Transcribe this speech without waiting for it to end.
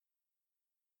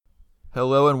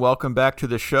Hello and welcome back to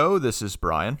the show. This is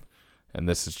Brian. And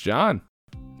this is John.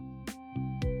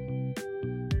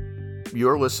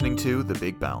 You're listening to The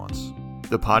Big Balance,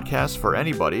 the podcast for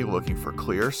anybody looking for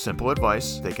clear, simple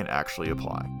advice they can actually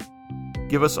apply.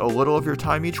 Give us a little of your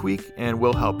time each week, and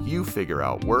we'll help you figure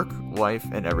out work, life,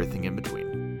 and everything in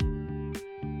between.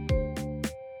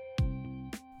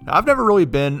 Now, I've never really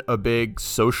been a big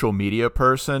social media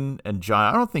person, and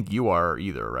John, I don't think you are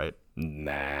either, right?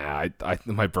 Nah,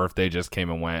 my birthday just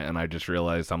came and went, and I just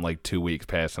realized I'm like 2 weeks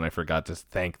past, and I forgot to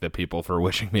thank the people for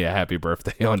wishing me a happy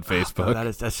birthday on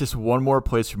Facebook. That's just one more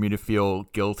place for me to feel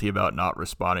guilty about not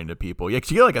responding to people. Yeah,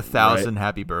 'cause you get like 1,000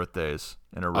 happy birthdays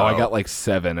in a row. Oh, I got like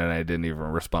 7, and I didn't even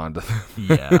respond to them.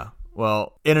 Yeah.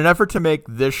 Well, in an effort to make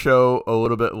this show a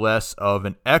little bit less of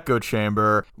an echo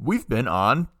chamber, we've been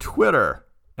on Twitter.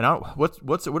 And what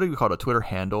do you call it? A Twitter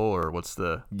handle, or what's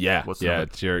the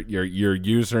It's your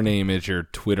username is your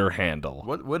Twitter handle.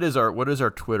 What is our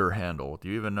Twitter handle? Do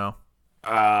you even know?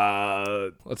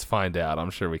 Let's find out. I'm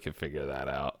sure we can figure that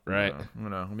out, right?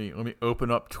 Let me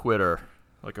open up Twitter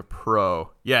like a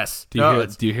pro. Yes. Do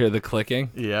you hear the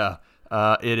clicking? Yeah.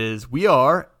 It is. We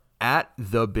are at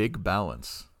The Big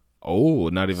Balance. Oh,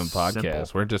 not even podcast.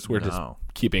 Simple. We're just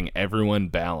keeping everyone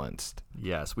balanced.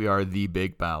 Yes, we are The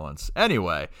Big Balance.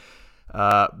 Anyway,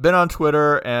 been on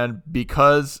Twitter, and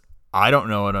because I don't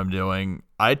know what I'm doing,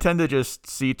 I tend to just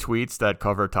see tweets that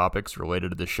cover topics related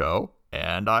to the show,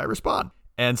 and I respond.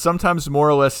 And sometimes more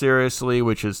or less seriously,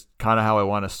 which is kind of how I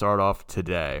want to start off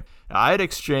today. I had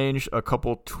exchanged a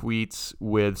couple tweets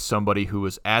with somebody who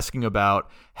was asking about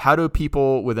how do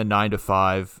people with a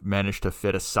 9-to-5 manage to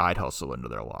fit a side hustle into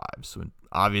their lives.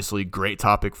 Obviously, great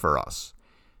topic for us.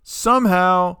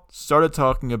 Somehow started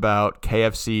talking about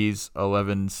KFC's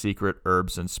 11 secret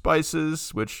herbs and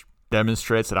spices, which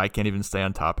demonstrates that I can't even stay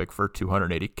on topic for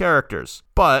 280 characters.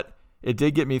 But it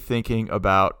did get me thinking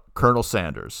about Colonel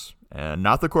Sanders, and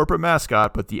not the corporate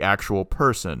mascot, but the actual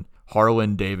person,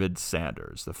 Harlan David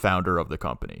Sanders, the founder of the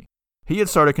company. He had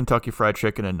started Kentucky Fried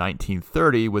Chicken in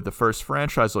 1930 with the first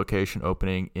franchise location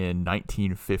opening in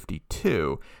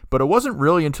 1952, but it wasn't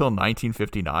really until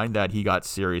 1959 that he got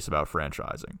serious about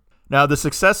franchising. Now, the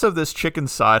success of this chicken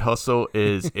side hustle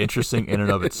is interesting in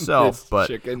and of itself, but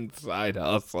chicken side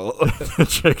hustle.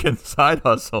 Chicken side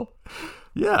hustle.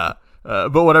 Yeah.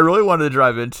 But what I really wanted to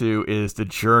drive into is the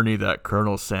journey that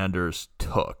Colonel Sanders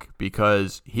took,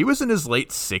 because he was in his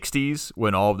late 60s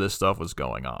when all of this stuff was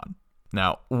going on.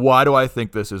 Now, why do I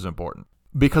think this is important?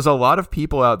 Because a lot of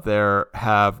people out there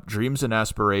have dreams and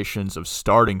aspirations of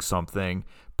starting something,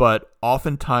 but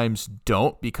oftentimes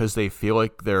don't because they feel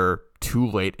like they're too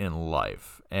late in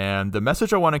life. And the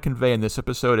message I want to convey in this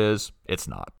episode is, it's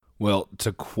not. Well,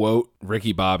 to quote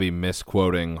Ricky Bobby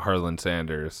misquoting Harlan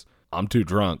Sanders, I'm too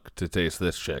drunk to taste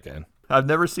this chicken. I've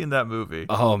never seen that movie.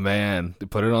 Oh, man.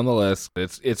 Put it on the list.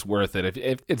 It's worth it.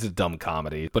 If it's a dumb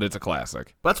comedy, but it's a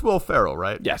classic. That's Will Ferrell,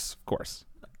 right? Yes, of course.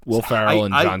 Will Ferrell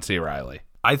and John C. Reilly.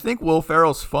 I think Will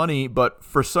Ferrell's funny, but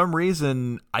for some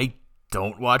reason, I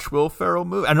don't watch Will Ferrell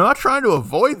movies. And I'm not trying to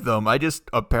avoid them. I just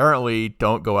apparently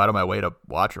don't go out of my way to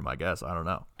watch them, I guess. I don't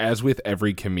know. As with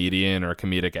every comedian or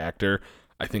comedic actor,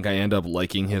 I think I end up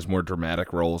liking his more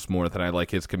dramatic roles more than I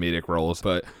like his comedic roles,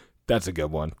 but that's a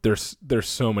good one. There's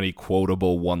so many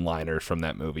quotable one-liners from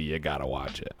that movie. You gotta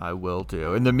watch it. I will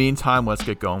do. In the meantime, let's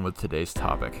get going with today's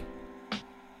topic.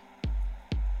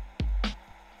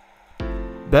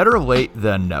 Better late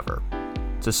than never.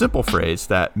 It's a simple phrase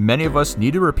that many of us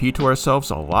need to repeat to ourselves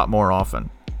a lot more often.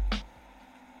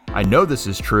 I know this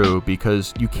is true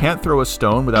because you can't throw a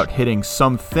stone without hitting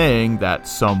something that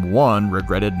someone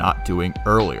regretted not doing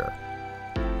earlier.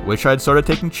 I wish I'd started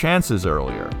taking chances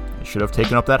earlier. I should have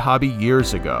taken up that hobby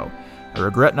years ago. I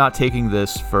regret not taking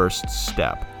this first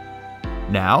step.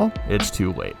 Now, it's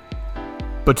too late.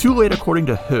 But too late according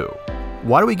to who?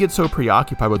 Why do we get so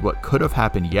preoccupied with what could have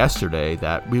happened yesterday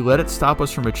that we let it stop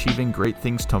us from achieving great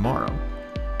things tomorrow?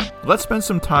 Let's spend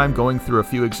some time going through a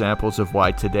few examples of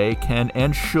why today can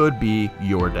and should be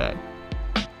your day.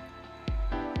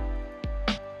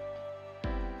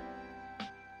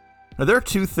 Now, there are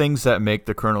two things that make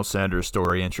the Colonel Sanders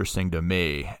story interesting to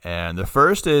me, and the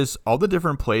first is all the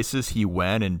different places he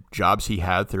went and jobs he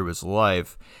had through his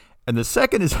life, and the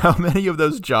second is how many of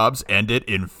those jobs ended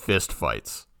in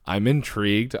fistfights. I'm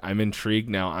intrigued.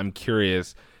 Now, I'm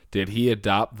curious, did he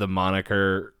adopt the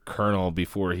moniker Colonel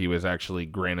before he was actually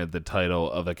granted the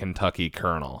title of a Kentucky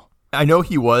Colonel? I know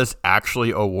he was actually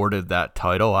awarded that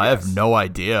title. Yes. I have no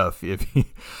idea if he...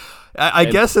 I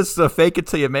guess it's the fake it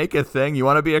till you make it thing. You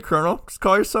want to be a colonel? Just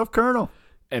call yourself colonel.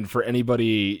 And for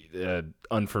anybody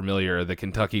unfamiliar, the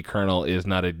Kentucky Colonel is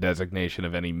not a designation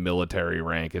of any military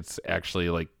rank. It's actually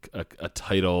like a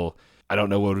title. I don't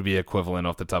know what would be equivalent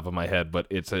off the top of my head, but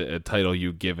it's a title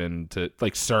you given to,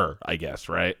 like, Sir, I guess,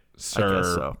 right? Sir I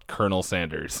guess so. Colonel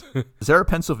Sanders. Is there a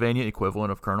Pennsylvania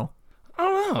equivalent of Colonel? I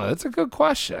don't know. That's a good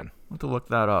question. I'll have to look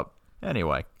that up.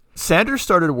 Anyway, Sanders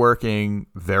started working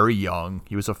very young.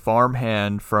 He was a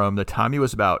farmhand from the time he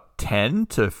was about 10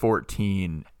 to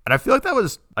 14. And I feel like that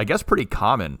was, I guess, pretty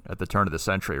common at the turn of the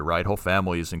century, right? Whole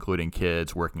families, including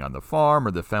kids, working on the farm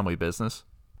or the family business.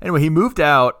 Anyway, he moved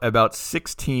out about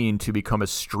 16 to become a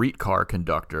streetcar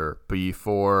conductor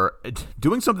before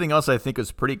doing something else I think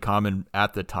was pretty common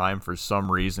at the time for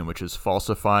some reason, which is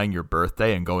falsifying your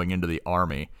birthday and going into the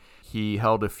army. He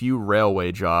held a few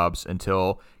railway jobs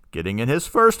until getting in his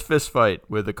first fist fight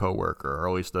with a coworker, or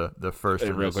at least the first.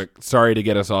 Hey, real quick, sorry to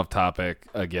get us off topic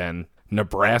again.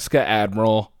 Nebraska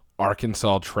Admiral,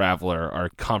 Arkansas Traveler are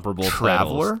comparable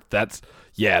Traveler? titles.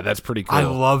 That's pretty cool. I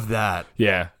love that.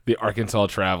 Yeah, the Arkansas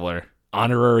Traveler.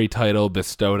 Honorary title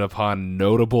bestowed upon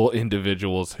notable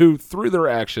individuals who, through their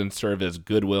actions, serve as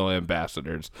goodwill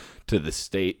ambassadors to the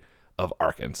state of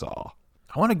Arkansas.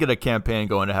 I want to get a campaign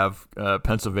going to have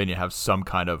Pennsylvania have some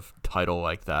kind of title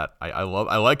like that. I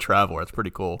like Traveler. It's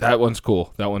pretty cool. That one's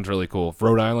cool. That one's really cool.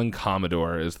 Rhode Island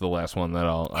Commodore is the last one that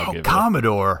I'll give you.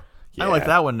 Commodore. Yeah. I like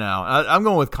that one now. I'm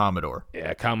going with Commodore.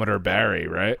 Yeah, Commodore Barry,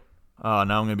 right? Now I'm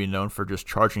going to be known for just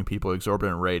charging people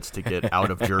exorbitant rates to get out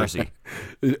of Jersey.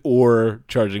 Or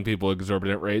charging people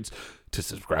exorbitant rates to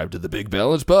subscribe to the Big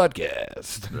Balance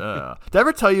Podcast. Did I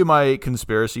ever tell you my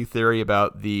conspiracy theory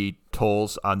about the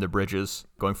tolls on the bridges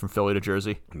going from Philly to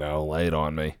Jersey? No, lay it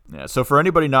on me. Yeah, so for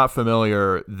anybody not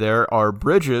familiar, there are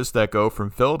bridges that go from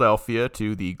Philadelphia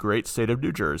to the great state of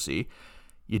New Jersey.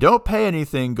 You don't pay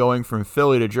anything going from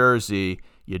Philly to Jersey.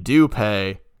 You do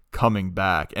pay coming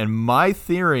back. And my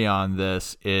theory on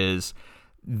this is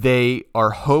they are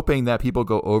hoping that people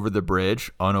go over the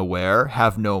bridge unaware,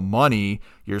 have no money.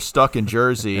 You're stuck in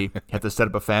Jersey, have to set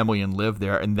up a family and live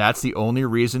there. And that's the only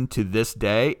reason to this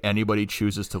day anybody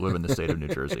chooses to live in the state of New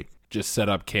Jersey. Just set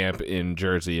up camp in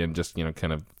Jersey and just,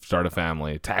 kind of start a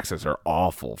family. Taxes are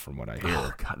awful from what I hear.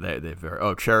 Oh, God, they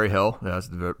very. Cherry Hill. That's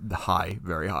high,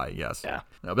 very high, yes. Yeah.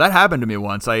 No, but that happened to me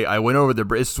once. I went over the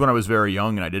bridge. This is when I was very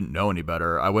young and I didn't know any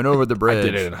better. I went over the bridge. I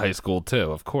did it in high school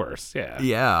too, of course. Yeah.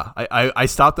 Yeah. I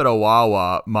stopped at a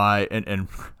Wawa. And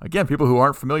again, people who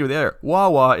aren't familiar with the area,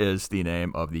 Wawa is the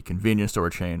name of the convenience store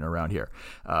chain around here.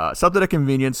 Stopped at a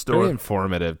convenience store. Very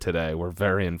informative today. We're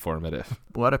very informative.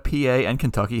 A lot of PA and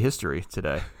Kentucky history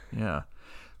today. Yeah.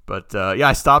 But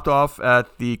I stopped off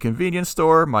at the convenience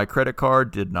store. My credit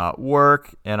card did not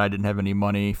work, and I didn't have any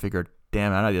money. Figured,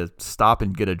 damn, I need to stop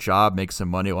and get a job, make some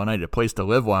money. Well, I need a place to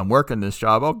live while I'm working this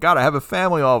job. Oh, God, I have a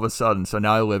family all of a sudden, so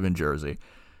now I live in Jersey.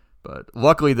 But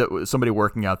luckily, that somebody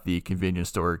working at the convenience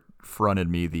store fronted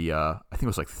me the, I think it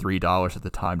was like $3 at the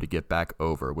time to get back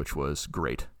over, which was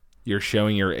great. You're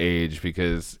showing your age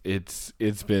because it's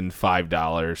been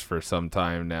 $5 for some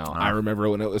time now. I remember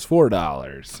when it was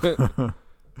 $4.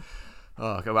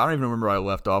 I don't even remember where I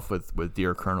left off with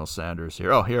Dear Colonel Sanders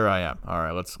here. Oh, here I am. All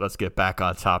right, let's get back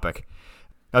on topic.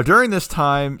 Now, during this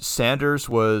time, Sanders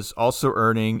was also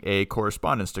earning a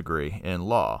correspondence degree in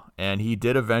law, and he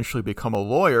did eventually become a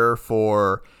lawyer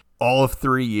for all of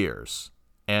 3 years.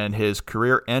 And his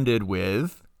career ended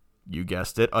with, you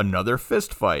guessed it, another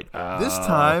fist fight. This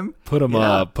time... Put him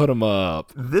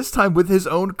up. This time with his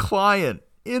own client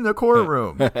in the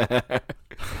courtroom.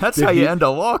 That's how you end a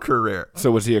law career.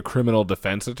 So was he a criminal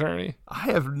defense attorney?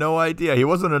 I have no idea. He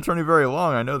wasn't an attorney very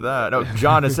long. I know that. No,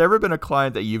 John, has there ever been a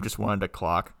client that you've just wanted to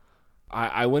clock?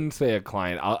 I wouldn't say a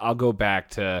client. I'll go back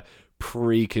to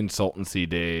pre-consultancy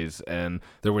days, and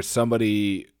there was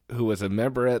somebody who was a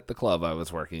member at the club I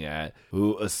was working at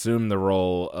who assumed the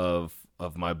role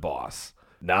of my boss.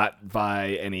 Not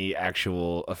by any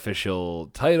actual official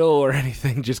title or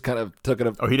anything, just kind of took it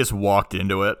up. Oh, he just walked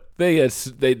into it? They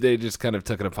just kind of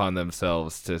took it upon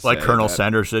themselves to like say Colonel that,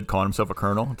 Sanders did, calling himself a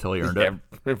colonel until he earned it?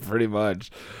 Yeah, pretty much.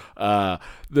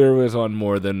 There was on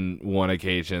more than one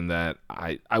occasion that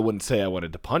I wouldn't say I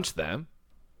wanted to punch them,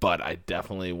 but I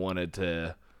definitely wanted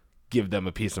to give them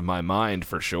a piece of my mind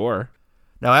for sure.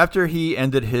 Now, after he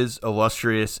ended his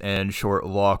illustrious and short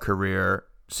law career,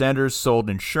 Sanders sold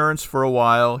insurance for a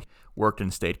while, worked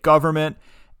in state government,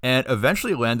 and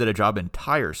eventually landed a job in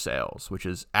tire sales, which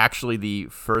is actually the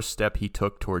first step he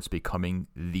took towards becoming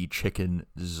the chicken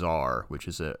czar, which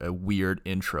is a weird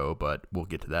intro, but we'll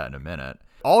get to that in a minute.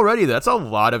 Already, that's a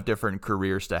lot of different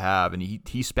careers to have, and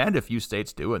he spanned a few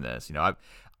states doing this.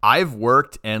 I've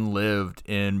worked and lived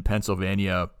in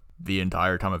Pennsylvania the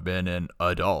entire time I've been an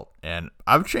adult. And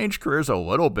I've changed careers a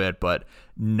little bit, but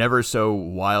never so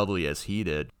wildly as he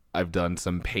did. I've done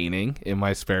some painting in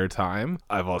my spare time.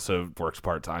 I've also worked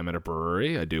part-time at a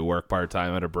brewery. I do work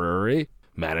part-time at a brewery,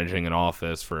 managing an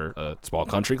office for a small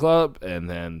country club, and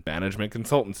then management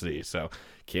consultancy. So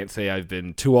can't say I've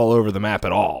been too all over the map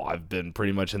at all. I've been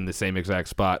pretty much in the same exact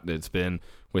spot. It's been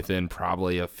within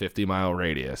probably a 50-mile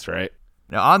radius, right?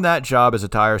 Now, on that job as a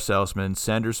tire salesman,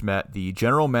 Sanders met the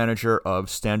general manager of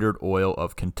Standard Oil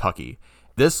of Kentucky.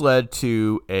 This led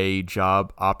to a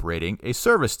job operating a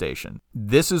service station.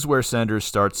 This is where Sanders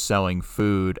starts selling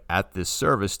food at this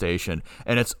service station,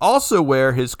 and it's also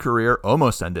where his career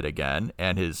almost ended again,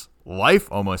 and his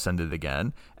life almost ended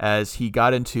again, as he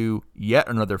got into yet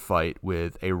another fight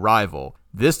with a rival,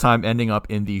 this time ending up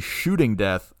in the shooting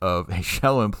death of a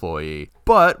Shell employee.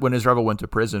 But when his rival went to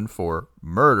prison for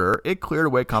murder, it cleared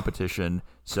away competition,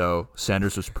 so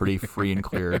Sanders was pretty free and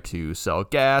clear to sell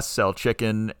gas, sell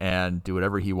chicken, and do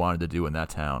whatever he wanted to do in that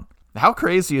town. How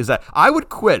crazy is that? I would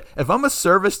quit. If I'm a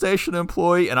service station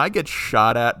employee and I get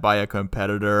shot at by a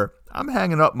competitor, I'm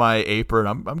hanging up my apron.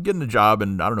 I'm getting a job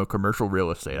in, I don't know, commercial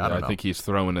real estate. I don't know. I think he's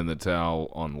throwing in the towel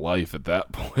on life at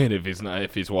that point if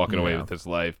he's walking away with his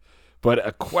life. But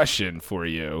a question for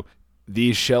you.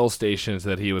 These Shell stations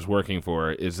that he was working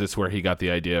for, is this where he got the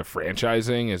idea of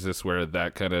franchising? Is this where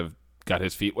that kind of got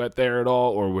his feet wet there at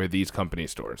all, or were these company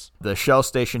stores? The Shell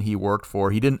station he worked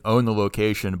for, he didn't own the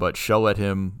location, but Shell let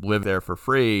him live there for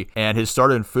free. And his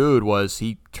start in food was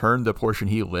he turned the portion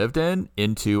he lived in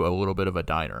into a little bit of a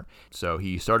diner. So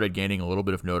he started gaining a little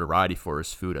bit of notoriety for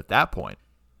his food at that point.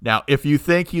 Now, if you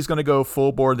think he's going to go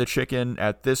full bore the chicken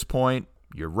at this point,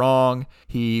 you're wrong.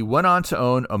 He went on to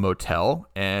own a motel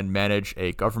and manage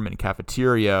a government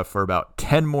cafeteria for about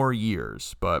 10 more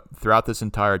years. But throughout this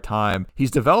entire time, he's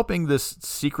developing this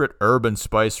secret herb and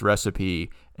spice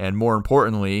recipe, and more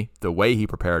importantly, the way he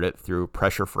prepared it through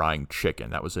pressure frying chicken.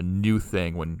 That was a new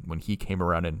thing when he came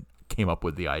around and came up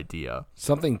with the idea.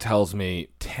 Something tells me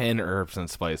 10 herbs and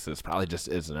spices probably just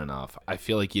isn't enough. I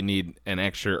feel like you need an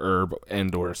extra herb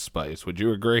and or spice. Would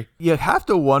you agree? You have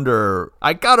to wonder,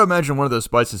 I gotta imagine one of those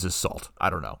spices is salt. I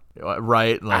don't know.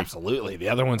 Right? Like, absolutely. The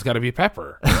other one's got to be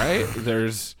pepper, right?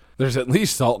 There's at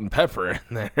least salt and pepper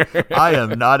in there. I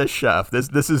am not a chef.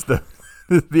 This is the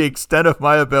extent of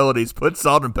my abilities. Put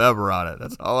salt and pepper on it.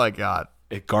 That's all I got.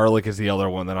 Garlic is the other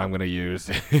one that I'm going to use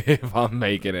if I'm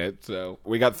making it. So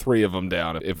we got 3 of them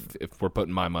down if we're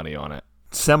putting my money on it.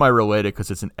 Semi-related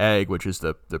because it's an egg, which is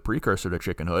the precursor to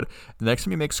chicken hood. The next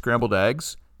time you make scrambled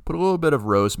eggs, put a little bit of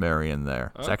rosemary in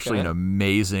there. It's actually an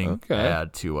amazing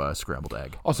add to a scrambled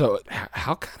egg. Also,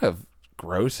 how kind of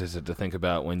gross is it to think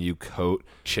about when you coat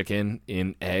chicken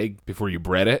in egg before you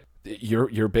bread it?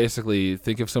 You're basically,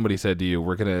 think if somebody said to you,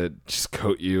 we're going to just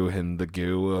coat you in the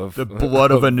goo of the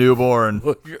blood of a newborn.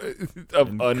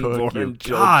 of unborn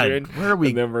children. God, where are we?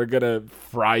 And then we're going to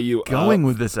fry you going up.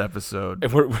 with this episode?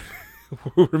 And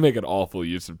we're making awful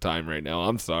use of time right now.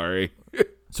 I'm sorry.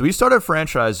 So he started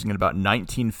franchising in about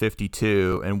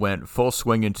 1952 and went full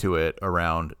swing into it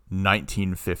around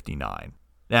 1959.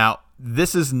 Now,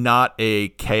 this is not a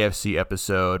KFC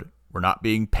episode. We're not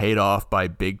being paid off by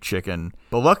Big Chicken.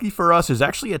 But lucky for us, there's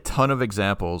actually a ton of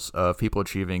examples of people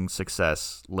achieving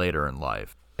success later in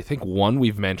life. I think one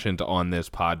we've mentioned on this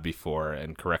pod before,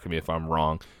 and correct me if I'm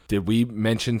wrong. Did we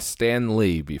mention Stan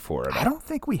Lee before? I don't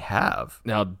think we have.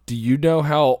 Now, do you know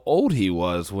how old he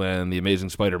was when The Amazing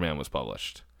Spider-Man was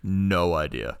published? No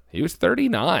idea. He was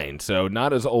 39, so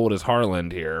not as old as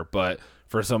Harland here, but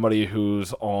for somebody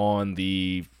who's on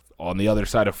the other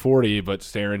side of 40, but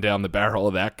staring down the barrel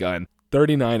of that gun,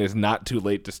 39 is not too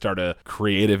late to start a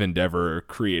creative endeavor or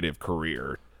creative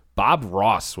career. Bob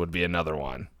Ross would be another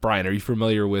one. Brian, are you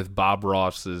familiar with Bob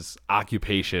Ross's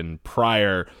occupation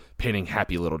prior painting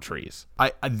happy little trees?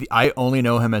 I only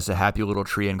know him as a happy little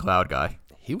tree and cloud guy.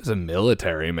 He was a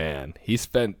military man. He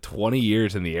spent 20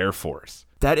 years in the Air Force.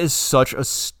 That is such a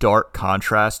stark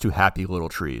contrast to happy little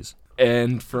trees.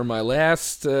 And for my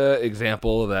last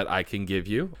example that I can give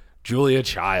you, Julia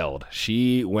Child.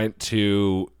 She went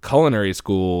to culinary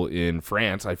school in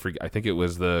France. I think it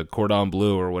was the Cordon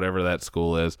Bleu or whatever that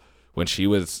school is, when she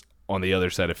was on the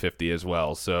other side of 50 as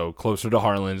well. So closer to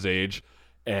Harlan's age.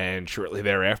 And shortly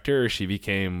thereafter, she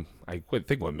became, I would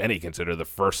think what many consider the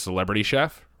first celebrity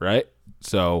chef, right?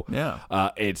 So yeah,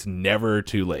 it's never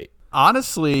too late.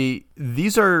 Honestly,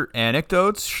 these are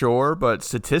anecdotes, sure, but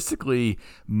statistically,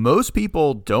 most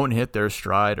people don't hit their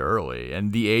stride early,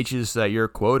 and the ages that you're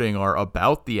quoting are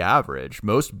about the average.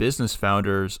 Most business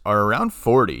founders are around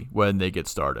 40 when they get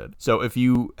started. So if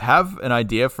you have an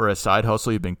idea for a side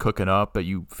hustle you've been cooking up, but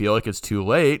you feel like it's too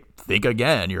late, think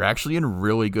again. You're actually in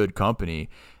really good company.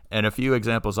 And a few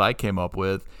examples I came up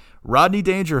with: Rodney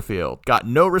Dangerfield got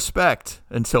no respect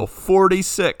until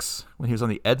 46 when he was on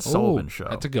the Ed Sullivan Show.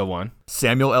 That's a good one.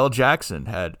 Samuel L. Jackson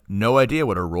had no idea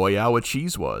what a Royale with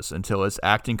cheese was until his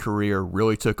acting career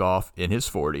really took off in his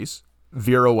 40s.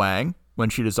 Vera Wang, when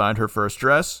she designed her first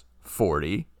dress,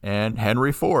 40. And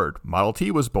Henry Ford, Model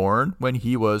T, was born when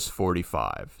he was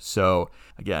 45. So,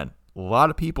 again, a lot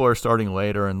of people are starting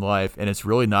later in life, and it's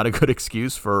really not a good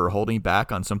excuse for holding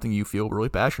back on something you feel really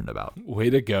passionate about. Way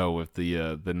to go with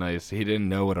the nice. He didn't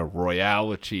know what a Royale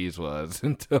with cheese was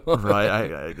until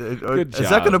right. Good job. Is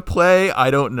that going to play?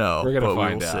 I don't know. We're gonna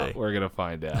find we'll out. See. We're gonna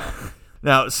find out.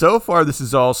 Now, so far, this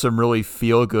is all some really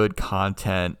feel-good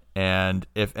content, and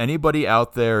if anybody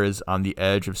out there is on the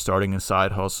edge of starting a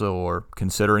side hustle or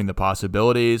considering the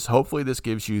possibilities, hopefully this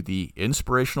gives you the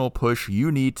inspirational push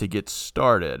you need to get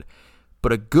started.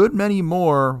 But a good many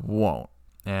more won't.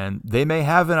 And they may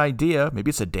have an idea, maybe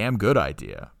it's a damn good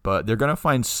idea, but they're going to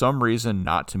find some reason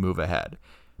not to move ahead.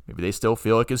 Maybe they still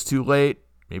feel like it's too late.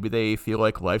 Maybe they feel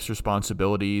like life's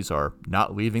responsibilities are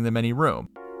not leaving them any room.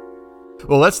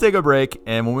 Well, let's take a break,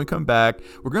 and when we come back,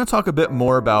 we're going to talk a bit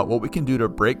more about what we can do to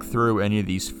break through any of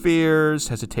these fears,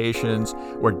 hesitations,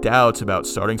 or doubts about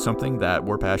starting something that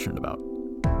we're passionate about.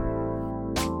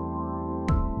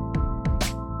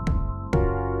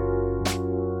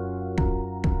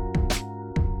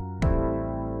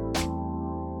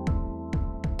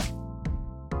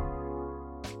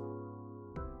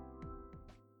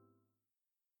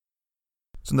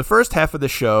 So in the first half of the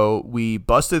show, we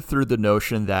busted through the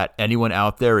notion that anyone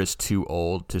out there is too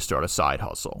old to start a side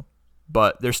hustle.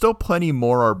 But there's still plenty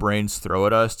more our brains throw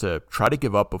at us to try to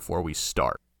give up before we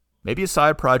start. Maybe a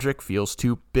side project feels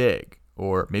too big,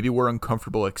 or maybe we're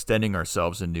uncomfortable extending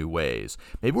ourselves in new ways.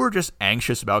 Maybe we're just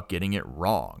anxious about getting it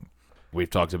wrong. We've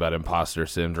talked about imposter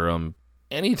syndrome.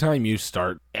 Anytime you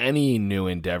start any new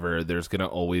endeavor, there's going to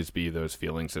always be those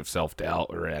feelings of self-doubt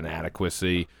or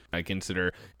inadequacy. I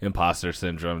consider imposter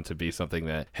syndrome to be something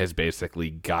that has basically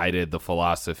guided the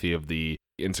philosophy of the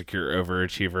insecure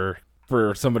overachiever.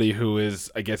 For somebody who is,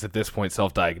 I guess at this point,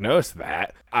 self-diagnosed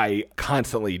that, I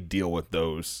constantly deal with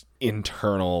those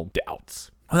internal doubts.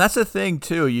 Well, that's the thing,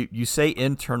 too. You say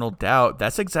internal doubt.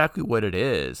 That's exactly what it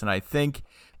is. And I think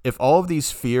if all of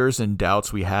these fears and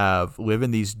doubts we have live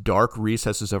in these dark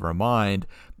recesses of our mind,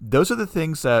 those are the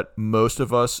things that most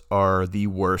of us are the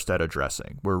worst at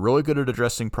addressing. We're really good at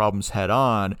addressing problems head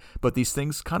on, but these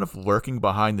things kind of lurking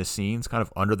behind the scenes, kind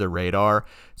of under the radar,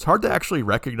 it's hard to actually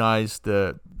recognize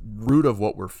the root of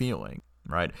what we're feeling,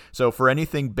 right? So for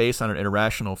anything based on an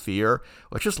irrational fear,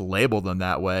 let's just label them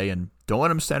that way and don't let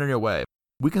them stand in your way.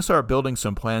 We can start building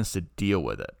some plans to deal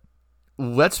with it.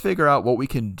 Let's figure out what we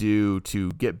can do to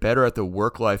get better at the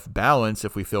work-life balance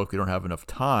if we feel like we don't have enough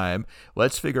time.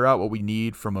 Let's figure out what we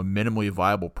need from a minimally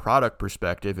viable product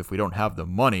perspective if we don't have the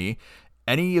money.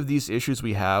 Any of these issues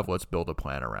we have, let's build a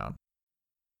plan around.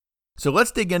 So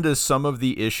let's dig into some of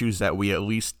the issues that we at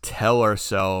least tell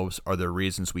ourselves are the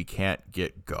reasons we can't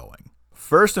get going.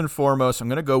 First and foremost, I'm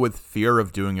going to go with fear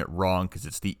of doing it wrong because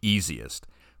it's the easiest.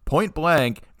 Point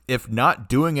blank, if not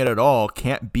doing it at all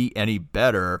can't be any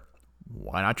better,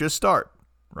 why not just start,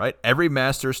 right? Every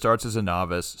master starts as a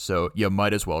novice, so you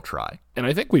might as well try. And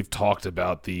I think we've talked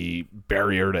about the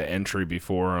barrier to entry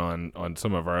before on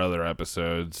some of our other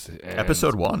episodes.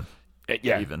 Episode 1.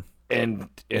 Yeah. Even. And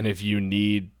if you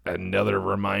need another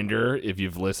reminder, if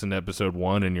you've listened to episode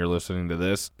 1 and you're listening to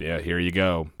this, yeah, here you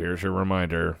go. Here's your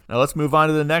reminder. Now let's move on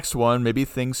to the next one. Maybe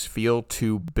things feel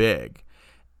too big.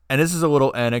 And this is a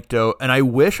little anecdote, and I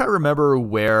wish I remember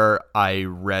where I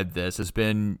read this. It's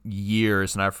been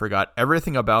years, and I forgot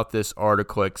everything about this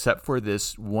article except for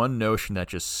this one notion that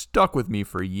just stuck with me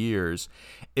for years.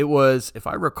 It was, if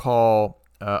I recall,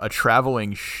 a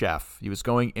traveling chef. He was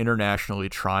going internationally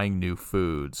trying new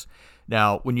foods.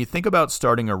 Now, when you think about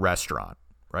starting a restaurant,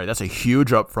 right, that's a huge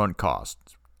upfront cost.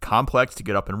 It's complex to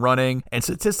get up and running, and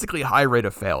statistically high rate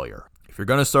of failure. If you're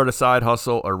going to start a side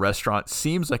hustle, a restaurant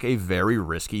seems like a very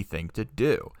risky thing to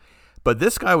do. But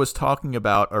this guy was talking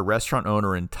about a restaurant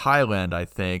owner in Thailand, I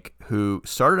think, who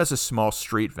started as a small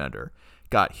street vendor,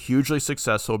 got hugely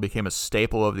successful, became a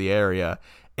staple of the area,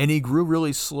 And he grew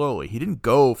really slowly. He didn't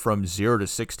go from 0 to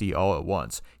 60 all at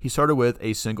once. He started with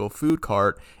a single food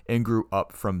cart and grew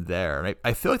up from there. And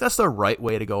I feel like that's the right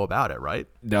way to go about it, right?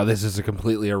 Now, this is a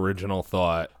completely original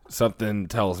thought. Something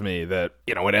tells me that,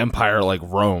 an empire like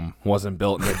Rome wasn't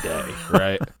built in a day,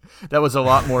 right? That was a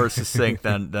lot more succinct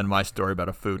than my story about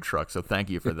a food truck, so thank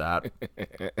you for that.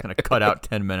 Kind of cut out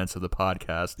 10 minutes of the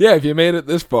podcast. Yeah, if you made it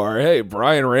this far, hey,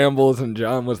 Brian rambles and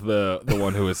John was the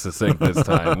one who was succinct this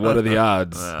time. What are the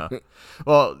odds? Yeah.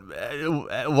 Well,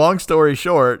 long story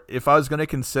short, if I was going to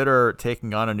consider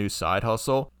taking on a new side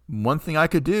hustle, one thing I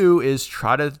could do is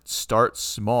try to start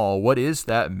small. What is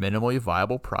that minimally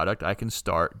viable product I can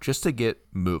start just to get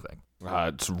moving?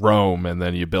 It's Rome, and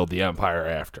then you build the empire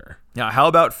after. Now, how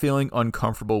about feeling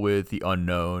uncomfortable with the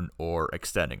unknown or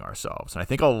extending ourselves? And I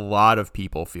think a lot of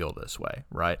people feel this way,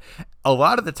 right? A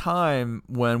lot of the time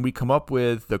when we come up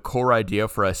with the core idea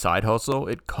for a side hustle,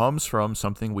 it comes from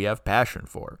something we have passion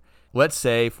for. Let's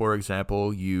say, for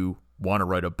example, you want to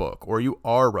write a book or you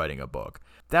are writing a book.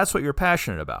 That's what you're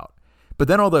passionate about. But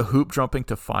then all the hoop jumping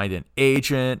to find an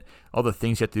agent, all the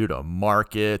things you have to do to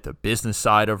market, the business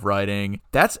side of writing,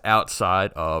 that's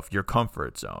outside of your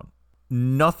comfort zone.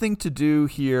 Nothing to do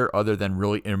here other than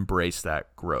really embrace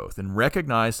that growth and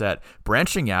recognize that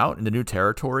branching out into new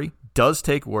territory does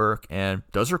take work and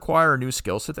does require a new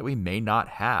skill set that we may not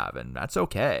have, and that's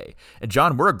okay. And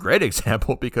John, we're a great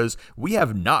example because we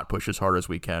have not pushed as hard as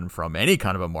we can from any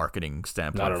kind of a marketing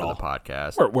standpoint for the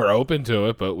podcast. We're open to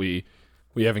it, but we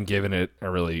haven't given it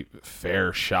a really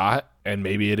fair shot, and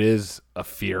maybe it is a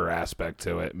fear aspect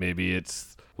to it. Maybe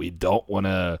it's we don't want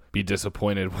to be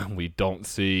disappointed when we don't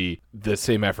see the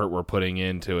same effort we're putting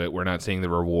into it. We're not seeing the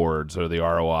rewards or the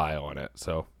ROI on it.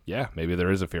 So, yeah, maybe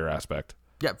there is a fear aspect.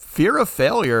 Yeah, fear of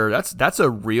failure, that's a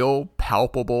real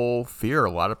palpable fear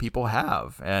a lot of people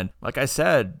have. And like I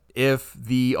said, if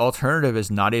the alternative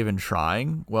is not even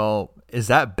trying, well, is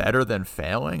that better than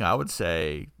failing? I would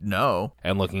say no.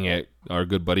 And looking at our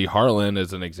good buddy Harlan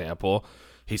as an example,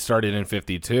 he started in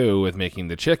 52 with making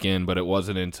the chicken, but it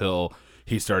wasn't until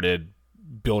he started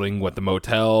building the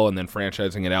motel and then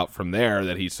franchising it out from there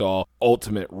that he saw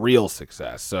ultimate real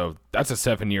success. So that's a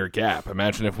 7-year gap.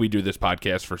 Imagine if we do this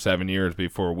podcast for 7 years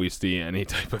before we see any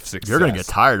type of success. You're going to get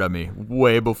tired of me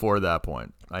way before that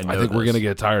point. I think we're going to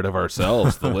get tired of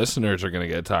ourselves. The listeners are going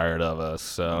to get tired of us.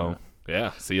 So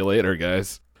yeah, see you later,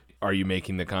 guys. Are you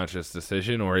making the conscious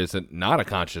decision, or is it not a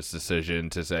conscious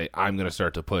decision to say, I'm going to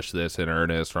start to push this in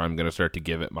earnest, or I'm going to start to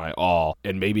give it my all?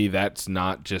 And maybe that's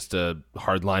not just a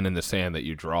hard line in the sand that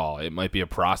you draw. It might be a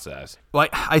process. Well,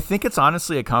 I think it's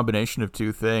honestly a combination of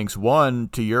two things. One,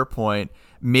 to your point,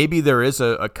 maybe there is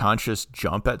a conscious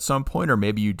jump at some point, or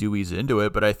maybe you do ease into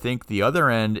it. But I think the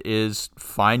other end is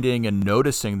finding and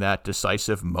noticing that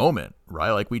decisive moment,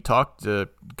 right? Like we talked, a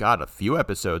few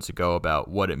episodes ago about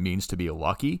what it means to be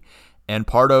lucky. And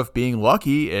part of being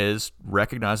lucky is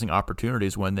recognizing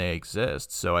opportunities when they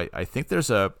exist. So I think there's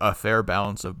a fair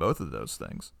balance of both of those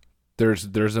things.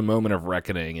 There's a moment of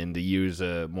reckoning, and to use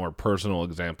a more personal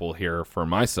example here for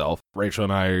myself, Rachel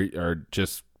and I are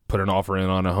just put an offer in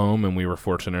on a home, and we were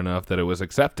fortunate enough that it was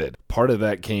accepted. Part of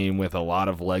that came with a lot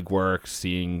of legwork,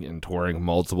 seeing and touring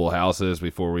multiple houses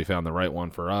before we found the right one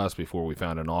for us, before we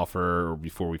found an offer, or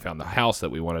before we found the house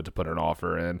that we wanted to put an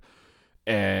offer in.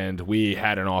 And we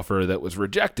had an offer that was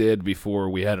rejected before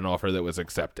we had an offer that was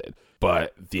accepted.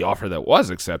 But the offer that was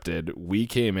accepted, we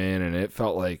came in and it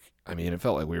felt like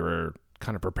we were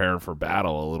kind of preparing for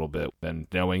battle a little bit. And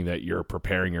knowing that you're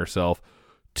preparing yourself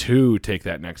to take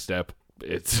that next step,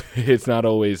 it's not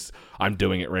always I'm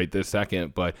doing it right this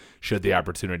second, but should the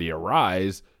opportunity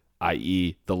arise,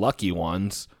 i.e. the lucky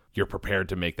ones, you're prepared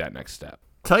to make that next step.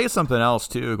 Tell you something else,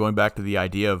 too, going back to the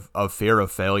idea of fear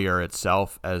of failure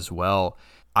itself as well.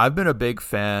 I've been a big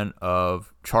fan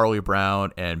of Charlie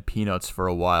Brown and Peanuts for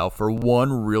a while for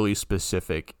one really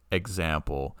specific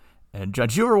example. And John,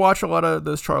 did you ever watch a lot of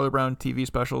those Charlie Brown TV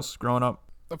specials growing up?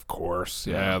 Of course.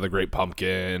 Yeah, The Great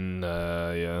Pumpkin.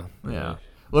 Yeah.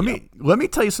 Let me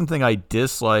tell you something I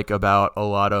dislike about a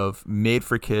lot of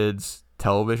made-for-kids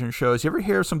television shows. You ever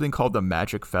hear of something called the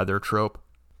magic feather trope?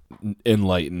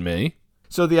 Enlighten me.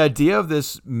 So the idea of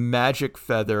this magic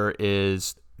feather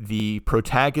is the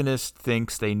protagonist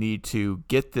thinks they need to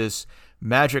get this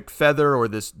magic feather or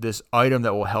this item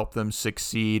that will help them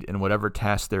succeed in whatever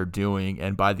task they're doing.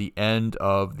 And by the end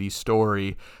of the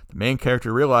story, the main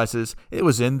character realizes it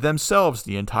was in themselves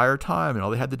the entire time, and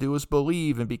all they had to do was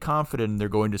believe and be confident they're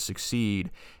going to succeed.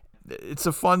 It's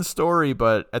a fun story,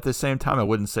 but at the same time, I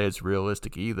wouldn't say it's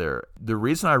realistic either. The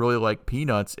reason I really like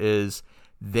Peanuts is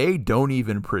they don't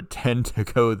even pretend to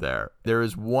go there. There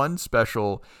is one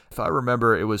special, if I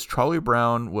remember, it was Charlie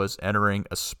Brown was entering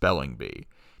a spelling bee.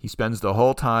 He spends the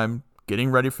whole time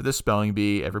getting ready for the spelling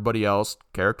bee. Everybody else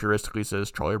characteristically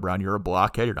says, Charlie Brown, you're a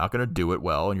blockhead. You're not going to do it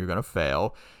well and you're going to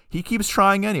fail. He keeps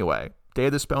trying anyway. Day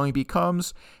of the spelling bee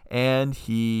comes and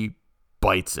he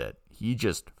bites it. He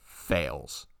just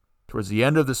fails. Towards the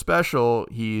end of the special,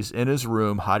 he's in his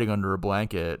room hiding under a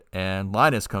blanket and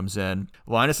Linus comes in.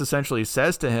 Linus essentially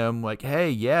says to him like, hey,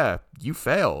 yeah, you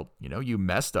failed. You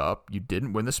messed up. You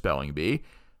didn't win the spelling bee,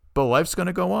 but life's going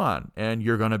to go on and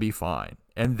you're going to be fine.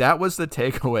 And that was the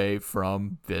takeaway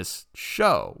from this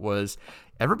show was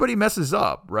everybody messes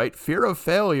up, right? Fear of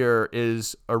failure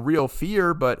is a real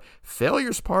fear, but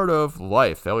failure's part of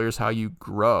life. Failure is how you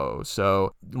grow.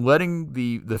 So letting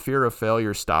the fear of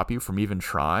failure stop you from even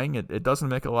trying, it doesn't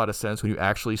make a lot of sense when you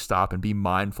actually stop and be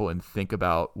mindful and think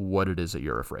about what it is that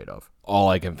you're afraid of. All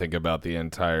I can think about the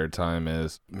entire time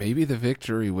is maybe the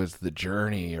victory was the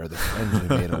journey or the friends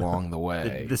we made along the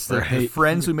way. The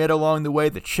friends we made along the way,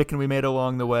 the chicken we made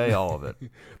along the way, all of it.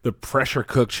 The pressure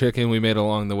cooked chicken we made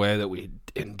along the way that we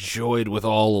enjoyed with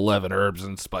all 11 herbs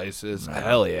and spices.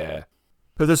 Hell yeah.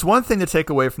 But there's one thing to take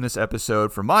away from this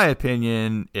episode, from my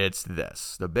opinion, it's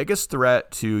this. The biggest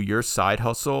threat to your side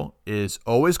hustle is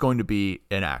always going to be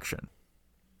inaction.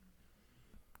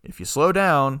 If you slow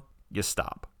down, you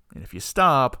stop. And if you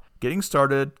stop, getting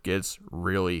started gets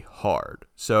really hard.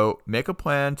 So make a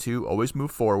plan to always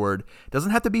move forward. It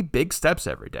doesn't have to be big steps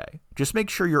every day. Just make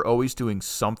sure you're always doing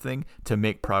something to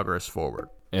make progress forward.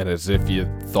 And as if you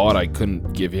thought I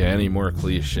couldn't give you any more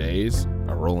cliches,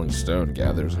 a rolling stone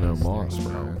gathers no moss,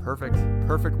 bro.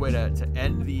 Perfect way to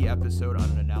end the episode on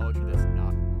an analogy that's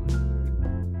not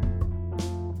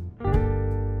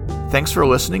mine. Thanks for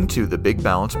listening to the Big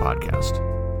Balance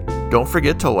Podcast. Don't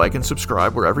forget to like and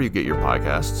subscribe wherever you get your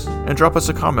podcasts, and drop us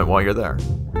a comment while you're there.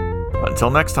 Until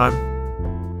next time.